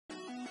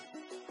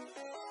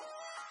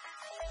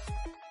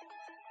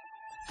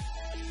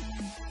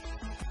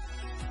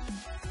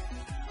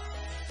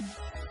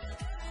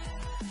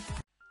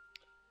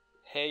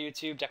Hey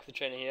YouTube,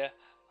 Dacothetrainer here.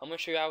 I'm going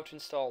to show you how to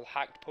install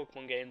hacked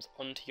Pokemon games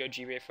onto your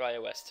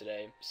GBA4iOS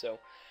today. So,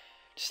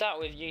 to start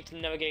with, you need to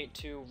navigate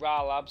to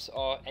RAR Labs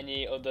or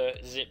any other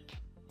zip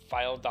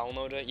file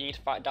downloader. You need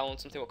to download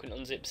something that can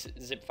unzip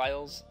zip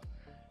files,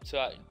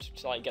 so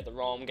to get the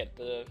ROM, get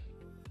the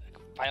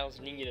files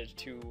needed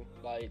to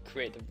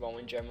create the ROM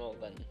in general,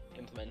 then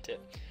implement it.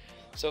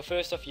 So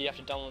first off, you have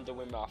to download the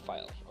WinRAR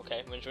file.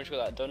 Okay, once you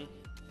got that done,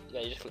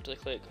 yeah, you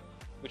just click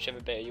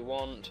whichever beta you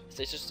want.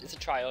 So it's a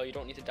trial. You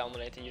don't need to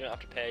download anything. You don't have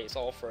to pay. It's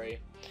all free.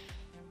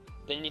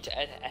 Then you need to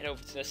head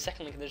over to the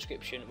second link in the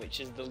description, which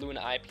is the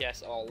Luna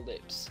IPS or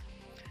LIPS.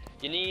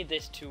 You need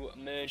this to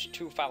merge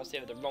two files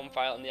together, the ROM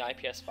file and the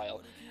IPS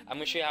file. I'm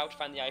going to show you how to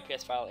find the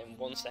IPS file in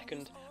 1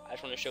 second. I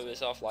just want to show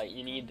this off.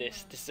 You need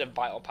this. This is a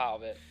vital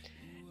part of it.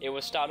 It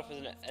was started off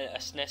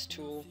as a SNES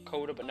tool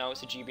coder, but now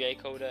it's a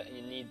GBA coder, and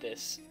you need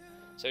this.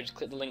 So just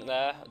click the link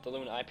there, the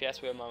Luna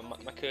IPS, where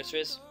my cursor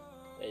is.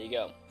 There you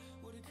go.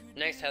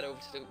 Next, head over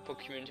to the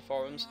PokeCommunity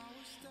forums.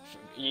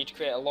 You need to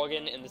create a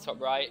login in the top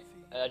right.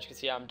 As you can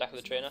see, I'm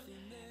Dacothetrainer.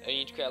 You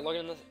need to create a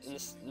login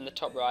in the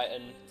top right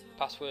and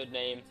password,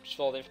 name, just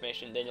all the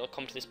information. Then you'll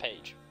come to this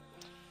page.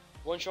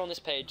 Once you're on this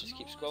page, just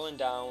keep scrolling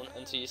down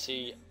until you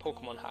see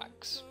Pokémon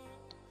Hacks,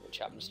 which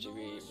happens to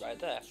be right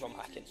there from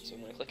hacking. So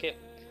I'm going to click it.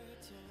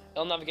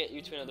 It'll navigate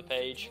you to another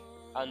page,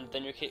 and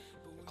then you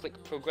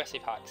click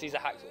Progressive Hacks. These are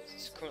hacks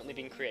that's currently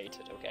being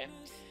created. Okay.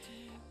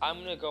 I'm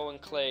going to go and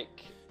click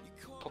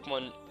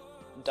Pokemon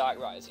Dark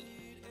Rising.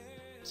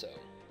 So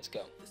let's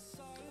go.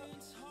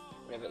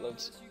 Whenever it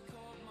loads.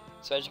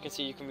 So as you can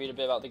see, you can read a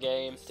bit about the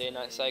game, day and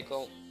night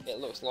cycle. It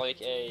looks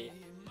like a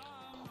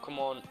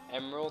Pokemon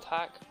Emerald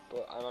hack,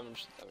 but I'm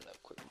just having a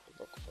quick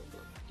look for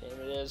what game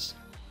it is.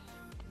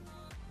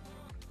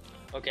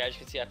 Okay, as you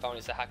can see, I found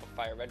it's a hack of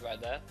Fire Red right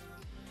there.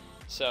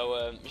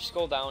 So you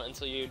scroll down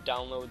until you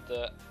download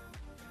the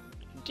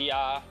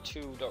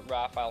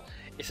dr2.rar file.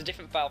 It's a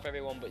different file for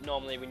everyone, but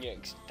normally when you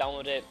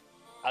download it,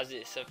 as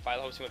it's a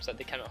file hosting website,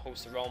 they cannot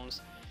host the ROMs.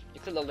 You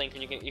click the link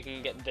and you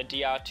can get the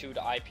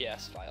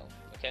dr2.ips file.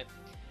 Okay.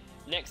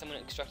 Next, I'm going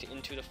to extract it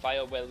into the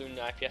file where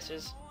Luna IPS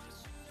is.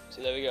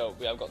 So there we go.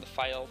 We have got the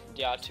file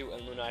dr2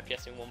 and Luna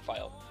IPS in one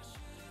file.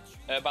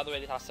 By the way,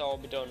 this has to all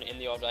be done in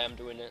the order I am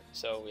doing it.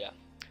 So yeah.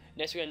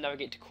 Next, we're going to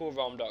navigate to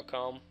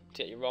coolrom.com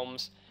to get your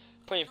ROMs.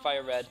 Put in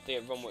Fire Red, the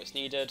ROM where it's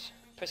needed.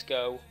 Press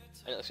go,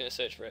 and it's going to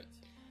search for it.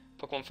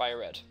 Pokemon Fire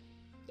Red.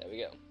 There we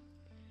go.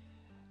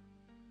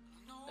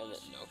 And then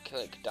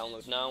click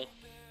download now.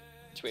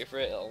 Just wait for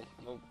it. It'll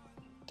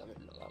damn it,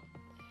 not that.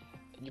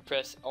 You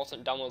press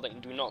alternate download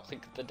link. Do not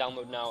click the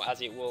download now,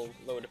 as it will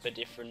load up a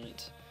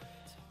different.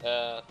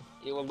 It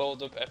will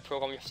load up a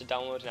program you have to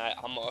download, and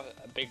I'm not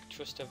a big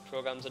trust of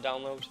programs to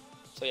download.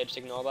 So yeah, just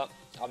ignore that.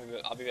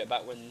 I'll be right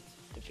back when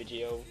the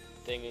video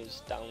thing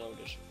is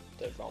downloaded.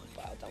 The ROM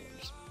file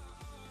downloaded.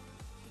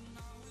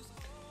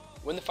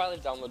 When the file is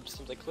downloaded,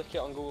 simply click it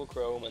on Google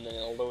Chrome, and then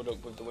it'll load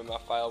up with the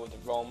WinRAR file with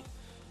the ROM.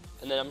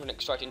 And then I'm going to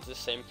extract it into the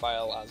same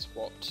file as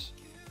what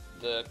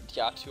the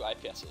dr2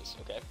 IPS is.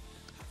 Okay.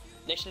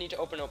 Next, you need to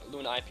open up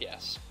Luna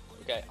IPS.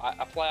 Okay.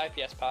 Apply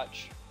IPS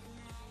patch.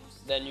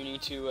 Then you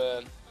need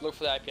to look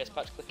for the IPS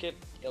patch. Click it.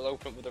 It'll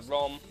open up with the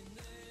ROM,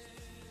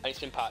 and it's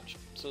been patched.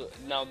 So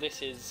now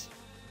this is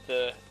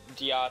the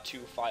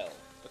dr2 file.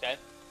 Okay.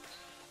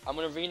 I'm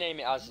going to rename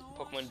it as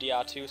Pokemon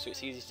dr2 so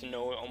it's easy to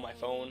know on my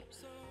phone.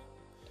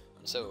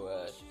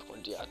 So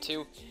Pokemon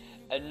dr2.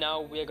 And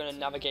now we are going to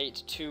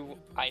navigate to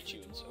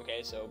iTunes.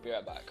 Okay, so be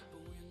right back.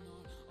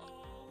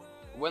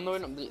 When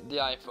loading up the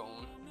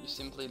iPhone, you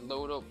simply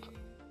load up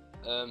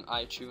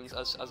iTunes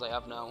as I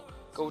have now.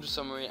 Go to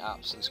Summary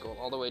Apps and scroll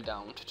all the way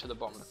down to the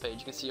bottom of the page.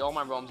 You can see all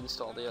my ROMs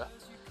installed here.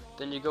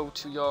 Then you go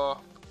to your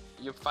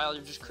file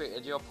you've just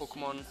created, your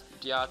Pokemon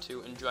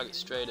dr2, and drag it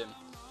straight in.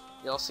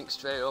 It'll sync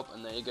straight up,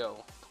 and there you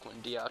go.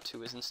 Pokemon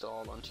dr2 is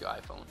installed onto your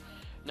iPhone.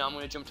 Now I'm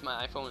going to jump to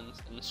my iPhone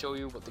and show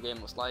you what the game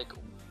looks like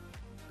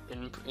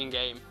in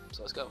game.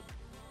 So let's go.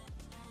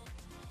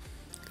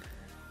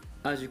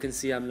 As you can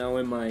see, I'm now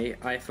in my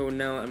iPhone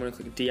now. I'm going to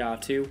click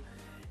dr2.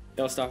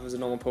 It'll start off as a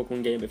normal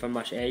Pokemon game. If I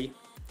mash A,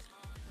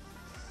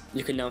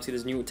 you can now see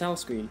this new tile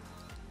screen,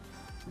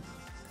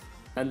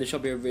 and there shall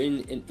be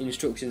written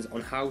instructions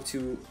on how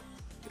to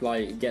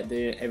get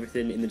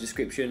everything in the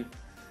description,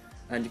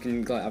 and you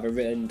can have a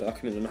written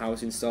document on how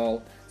to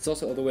install. There's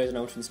also other ways on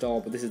how to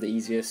install, but this is the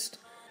easiest.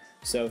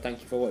 So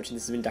thank you for watching.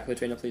 This has been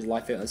Dacothetrainer. Please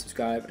like it and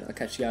subscribe, and I'll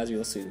catch you guys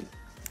real soon.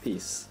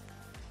 Peace.